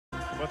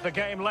With the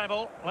game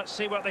level, let's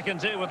see what they can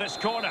do with this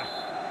corner.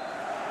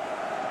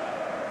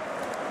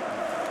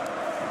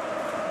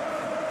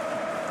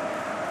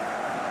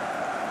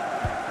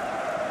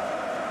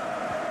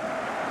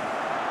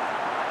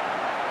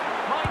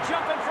 Might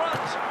jump in front,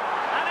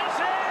 and it's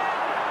in!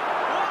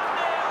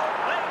 1-0,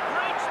 they've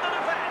breached the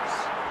defence.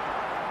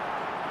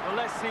 Well,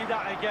 let's see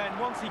that again.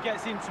 Once he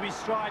gets into his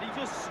stride, he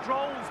just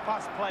strolls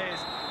past players.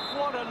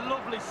 What a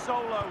lovely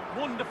solo,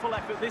 wonderful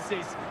effort this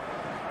is.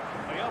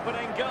 The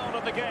opening goal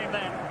of the game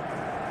then.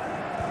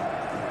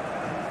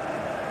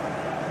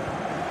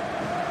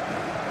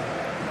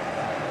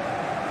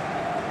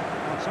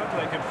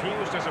 Totally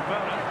confused his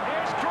opponent.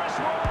 Here's Chris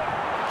Wood.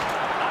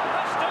 And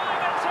this time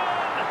it's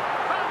in.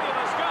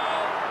 Fabulous goal.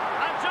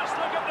 And just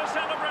look at the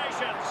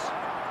celebrations.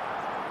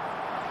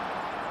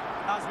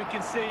 As we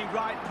can see,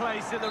 right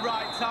place at the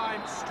right time.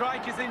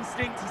 Striker's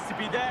instinct is to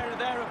be there or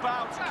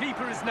thereabouts.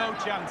 Keeper has no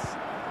chance.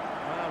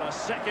 Well, a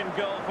second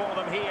goal for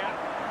them here.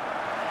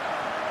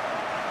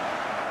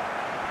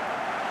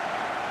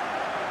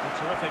 A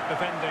terrific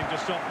defending to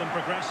stop them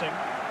progressing.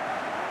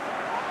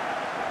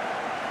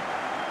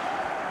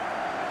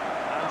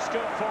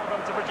 Scope for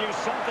them to produce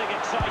something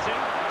exciting.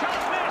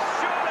 Can't miss,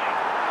 surely!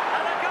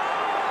 And a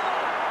goal!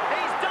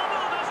 He's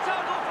doubled his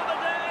total for the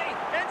day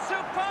in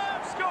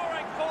superb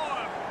scoring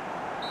form.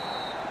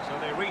 So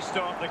they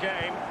restart the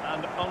game,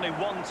 and only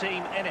one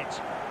team in it.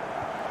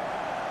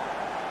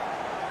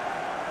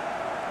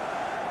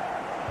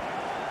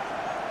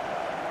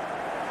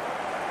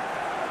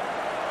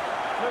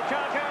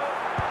 Lukaku.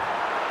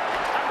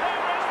 And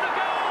there is the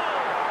goal!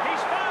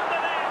 He's found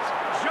the net.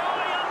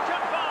 Joy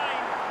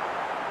unconfined.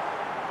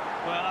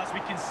 Well, as we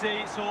can see,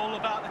 it's all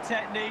about the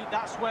technique.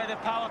 That's where the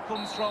power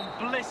comes from.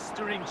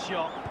 Blistering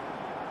shot.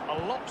 A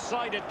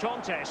lopsided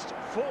contest,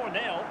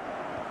 4-0.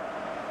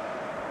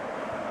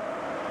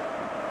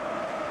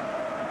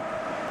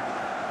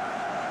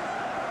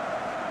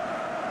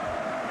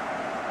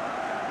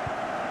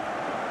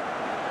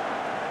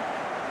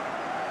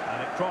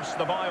 And it crossed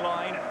the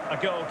byline, a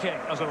goal kick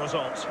as a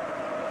result.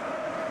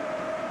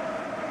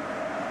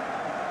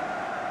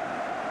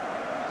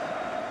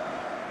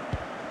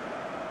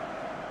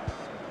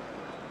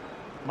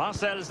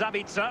 Marcel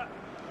Sabitzer.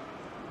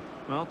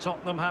 Well,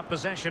 Tottenham have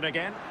possession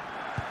again.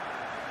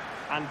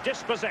 And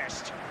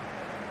dispossessed.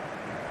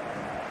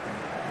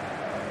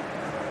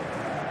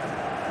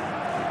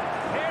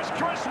 Here's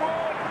Chris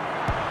Wood.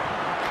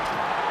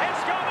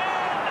 It's gone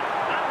in!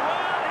 And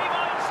well, he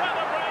might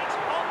celebrate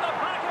on the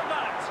back of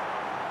that.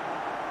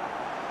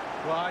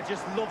 Well, I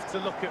just love to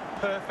look at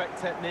perfect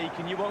technique,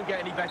 and you won't get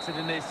any better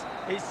than this.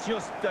 It's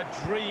just a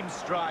dream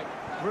strike.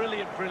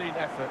 Brilliant, brilliant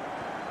effort.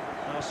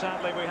 Well,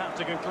 sadly, we have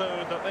to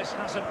conclude that this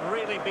hasn't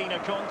really been a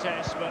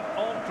contest, but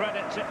all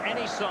credit to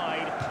any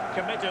side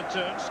committed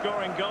to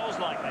scoring goals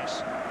like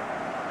this.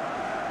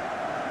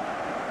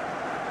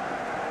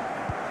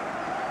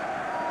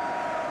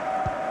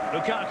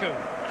 Lukaku,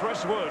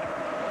 Chris Wood.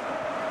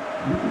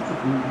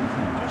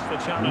 Just the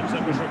challenge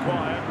that was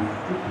required.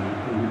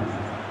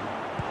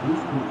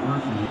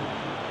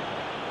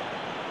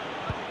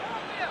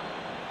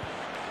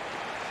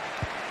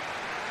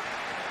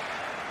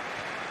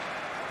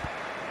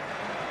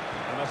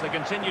 As they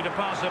continue to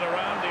pass it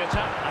around the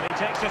attack, and he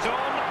takes it on,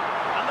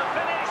 and the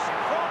finish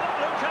for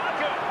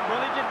Lukaku. Well,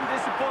 he didn't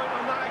disappoint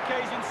on that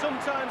occasion.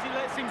 Sometimes he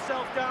lets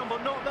himself down,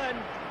 but not then.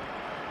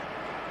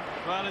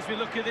 Well, as we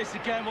look at this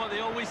again, what they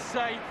always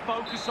say,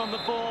 focus on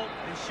the ball,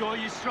 ensure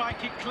you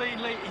strike it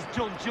cleanly. He's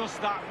done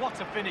just that. What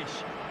a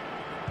finish.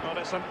 Well,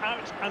 it's an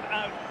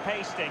out-and-out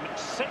pasting,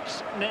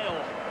 6-0.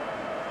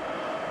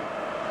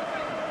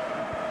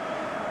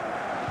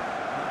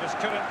 Just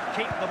couldn't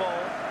keep the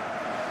ball.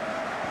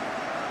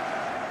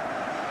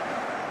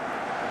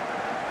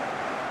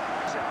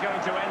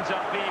 Going to end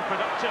up being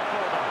productive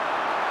for them.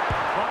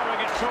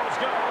 Firing it towards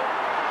goal.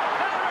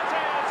 There it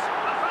is!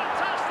 A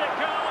fantastic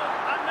goal,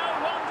 and no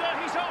wonder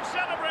he's off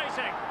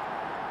celebrating.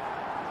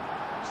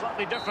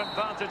 Slightly different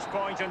vantage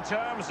point in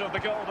terms of the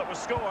goal that was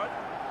scored.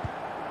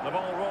 The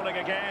ball rolling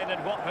again in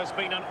what has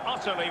been an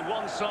utterly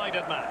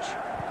one-sided match.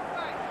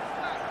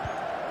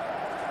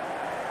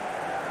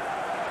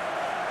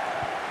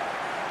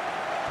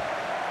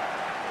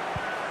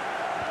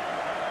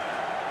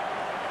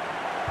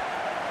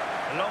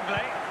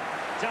 Longley.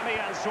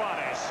 Damian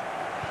Suarez.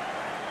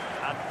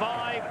 And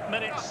 5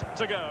 minutes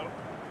to go.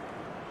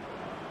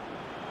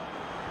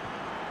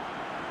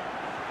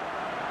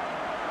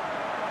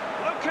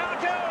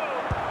 Lukaku!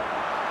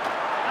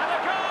 And a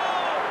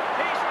goal!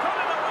 He's put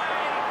it away!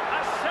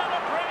 A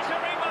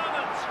celebratory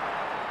moment!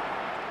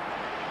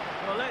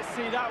 Well, let's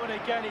see that one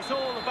again. It's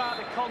all about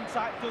the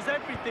contact, does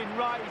everything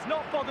right. He's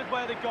not bothered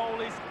where the goal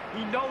is.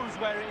 He knows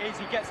where it is.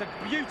 He gets a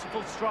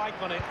beautiful strike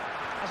on it.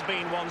 Has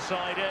been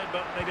one-sided,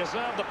 but they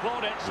deserve the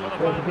plaudits for the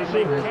fact that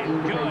they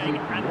kept going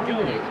and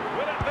going.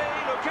 Will it be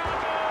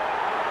Lukaku?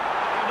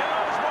 He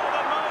knows more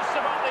than most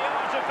about the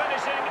art of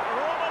finishing.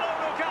 Romelu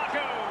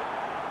Lukaku.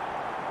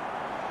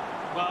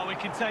 Well, we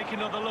can take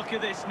another look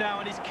at this now,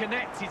 and he's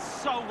connected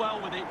so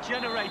well with it,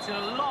 generating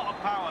a lot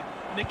of power,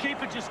 and the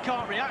keeper just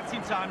can't react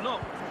in time.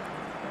 Look.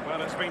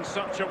 Well, it's been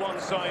such a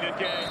one-sided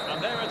game,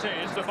 and there it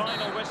is, the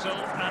final whistle,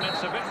 and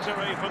it's a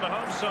victory for the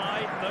home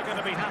side. They're going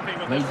to be happy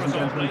with this Ladies and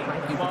result. gentlemen,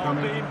 thank you for Well,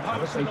 coming. being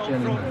Have a safe posted on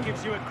journey front home.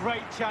 gives you a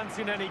great chance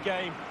in any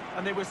game,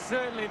 and they were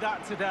certainly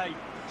that today.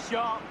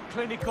 Sharp,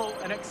 clinical,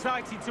 and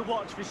exciting to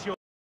watch for sure.